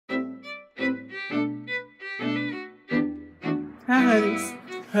Hi honeys,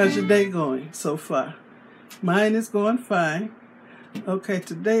 how's your day going so far? Mine is going fine. Okay,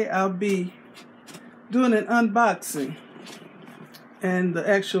 today I'll be doing an unboxing, and the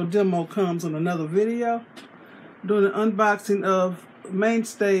actual demo comes in another video. Doing an unboxing of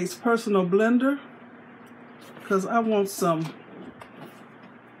MAINSTAYS Personal Blender because I want some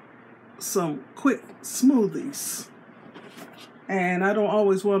quick smoothies, and I don't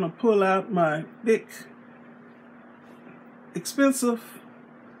always want to pull out my big expensive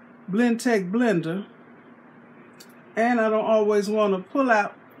BlendTech blender, and I don't always want to pull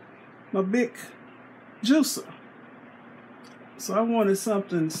out my big juicer. So I wanted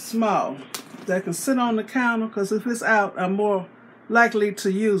something small that can sit on the counter, because if it's out, I'm more likely to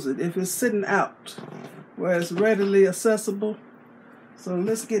use it if it's sitting out where it's readily accessible. So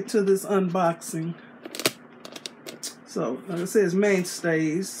let's get to this unboxing. So like I said, it's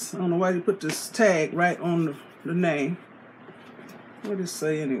MAINSTAYS. I don't know why you put this tag right on the name. What does it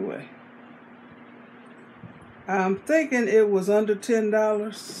say anyway? I'm thinking it was under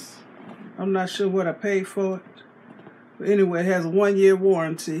 $10. I'm not sure what I paid for it. But anyway, it has a 1-year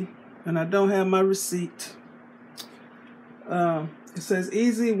warranty, and I don't have my receipt. It says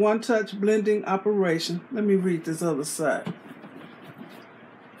easy one-touch blending operation. Let me read this other side.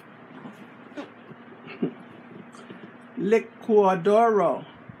 Licuadora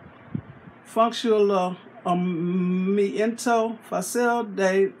funciona miento fácil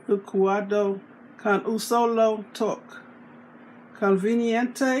de licuado con un solo toque.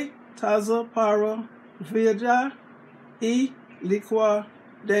 Conveniente, taza para viajar y licuar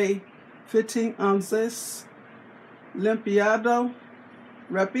de 15 onzas. Limpiado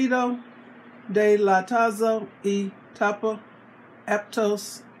rápido de la taza y tapa,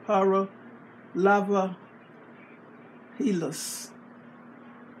 aptos para lava hilos.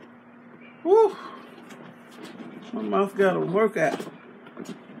 Woo! My mouth got a workout.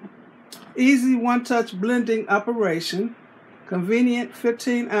 Easy one-touch blending operation. Convenient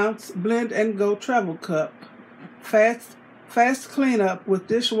 15-ounce blend and go travel cup. Fast cleanup with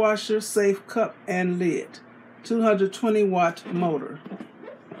dishwasher safe cup and lid. 220-watt motor.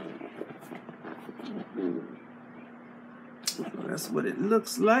 That's what it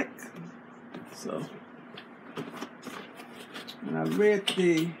looks like. So, and I read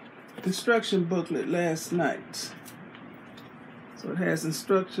the instruction booklet last night. So it has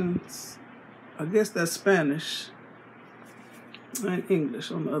instructions. I guess that's Spanish and English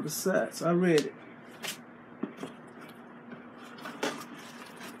on the other side. So I read it.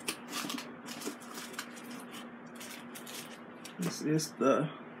 This is the,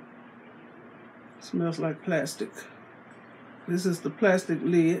 smells like plastic. This is the plastic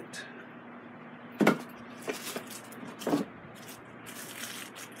lid.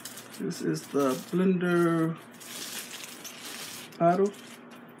 This is the blender bottle.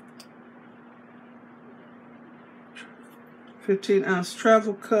 15-ounce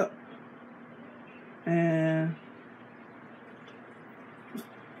travel cup. And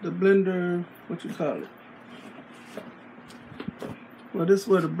the blender, what you call it? Well, this is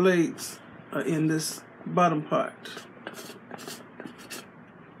where the blades are, in this bottom part.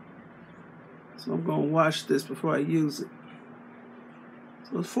 So I'm going to wash this before I use it.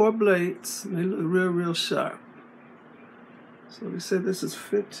 So it's 4 blades, and they look real sharp. So they said this is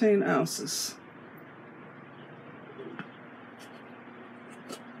 15 ounces.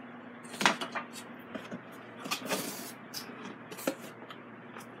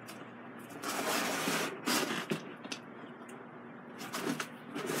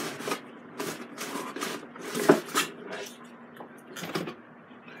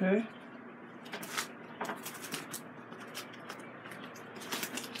 Okay.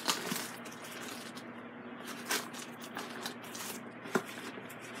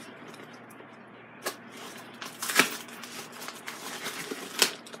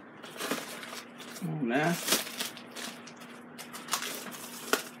 Oh, now.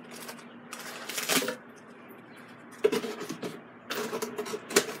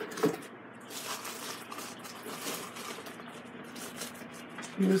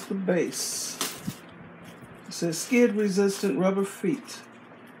 Here's the base. It says skid resistant rubber feet.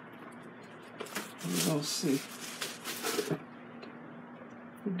 We're gonna see.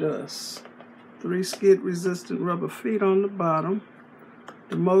 It does. 3 skid resistant rubber feet on the bottom.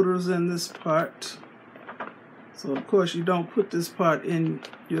 The motor's in this part. So of course you don't put this part in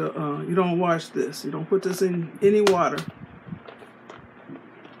your, you don't wash this. You don't put this in any water.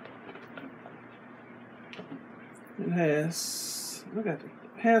 It has, I got to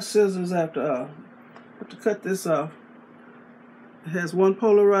have scissors after have to cut this off. It has one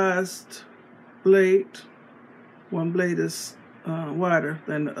polarized blade. One blade is wider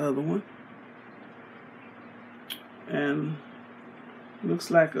than the other one. And looks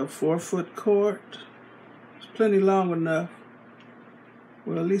like a 4-foot cord. It's plenty long enough.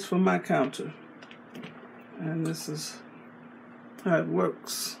 Well, at least for my counter. And this is how it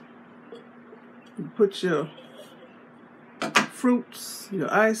works. You put your fruits,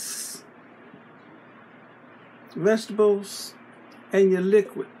 your ice, vegetables, and your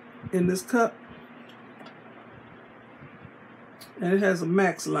liquid in this cup. And it has a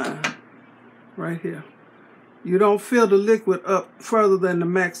max line right here. You don't fill the liquid up further than the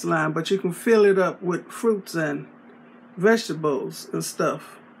max line, but you can fill it up with fruits and vegetables and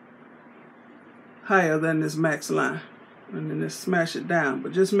stuff higher than this max line. And then just smash it down.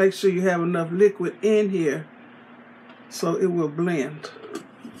 But just make sure you have enough liquid in here so it will blend.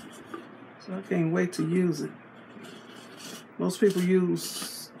 So I can't wait to use it. Most people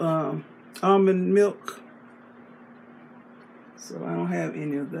use almond milk. So I don't have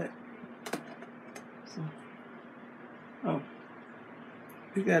any of that. So, oh,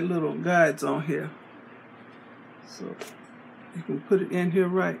 you got little guides on here. So you can put it in here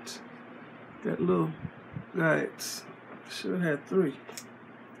right. Got little guides. Should have 3.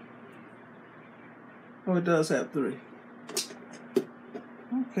 Oh, it does have 3.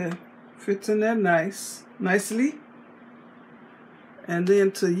 Okay, fits in there nicely. And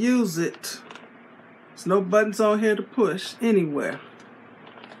then to use it, there's no buttons on here to push anywhere.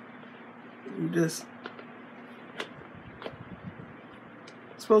 You just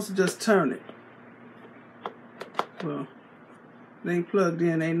supposed to just turn it. Well, they ain't plugged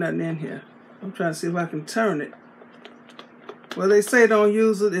in, ain't nothing in here. I'm trying to see if I can turn it. Well, they say don't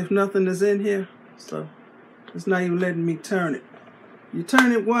use it if nothing is in here, so it's not even letting me turn it. You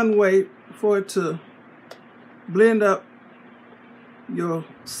turn it one way for it to blend up your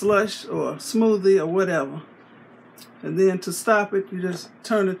slush or smoothie or whatever. And then to stop it, you just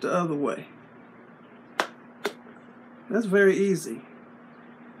turn it the other way. That's very easy.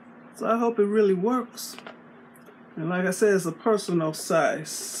 So I hope it really works. And like I said, it's a personal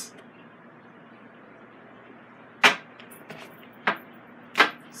size.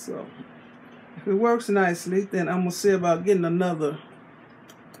 So if it works nicely, then I'm going to see about getting another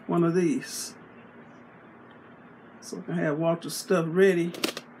one of these. So I can have Walter's stuff ready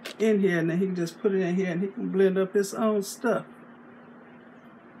in here, and then he can just put it in here and he can blend up his own stuff.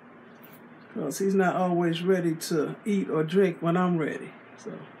 Because he's not always ready to eat or drink when I'm ready.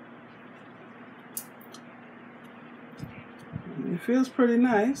 So it feels pretty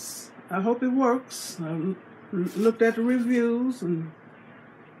nice. I hope it works. I looked at the reviews, and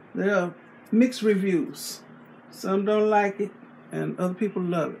there are mixed reviews. Some don't like it, and other people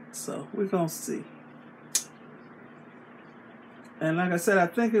love it. So we're going to see. And like I said, I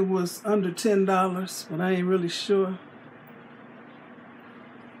think it was under $10, but I ain't really sure.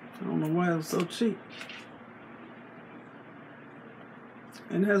 I don't know why it was so cheap.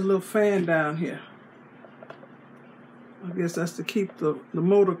 And it has a little fan down here. I guess that's to keep the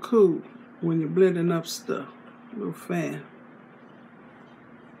motor cool when you're blending up stuff. A little fan.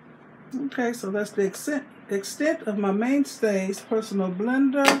 Okay, so that's the extent of my Mainstays Personal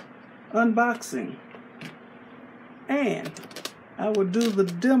Blender unboxing. And I will do the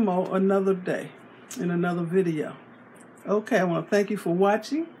demo another day in another video. Okay, I want to thank you for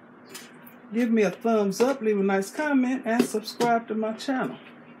watching. Give me a thumbs up, leave a nice comment, and subscribe to my channel.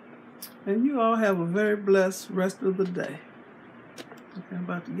 And you all have a very blessed rest of the day. Okay, I'm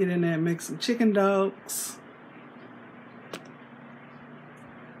about to get in there and make some chicken dogs.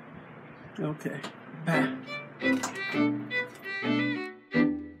 Okay, bye.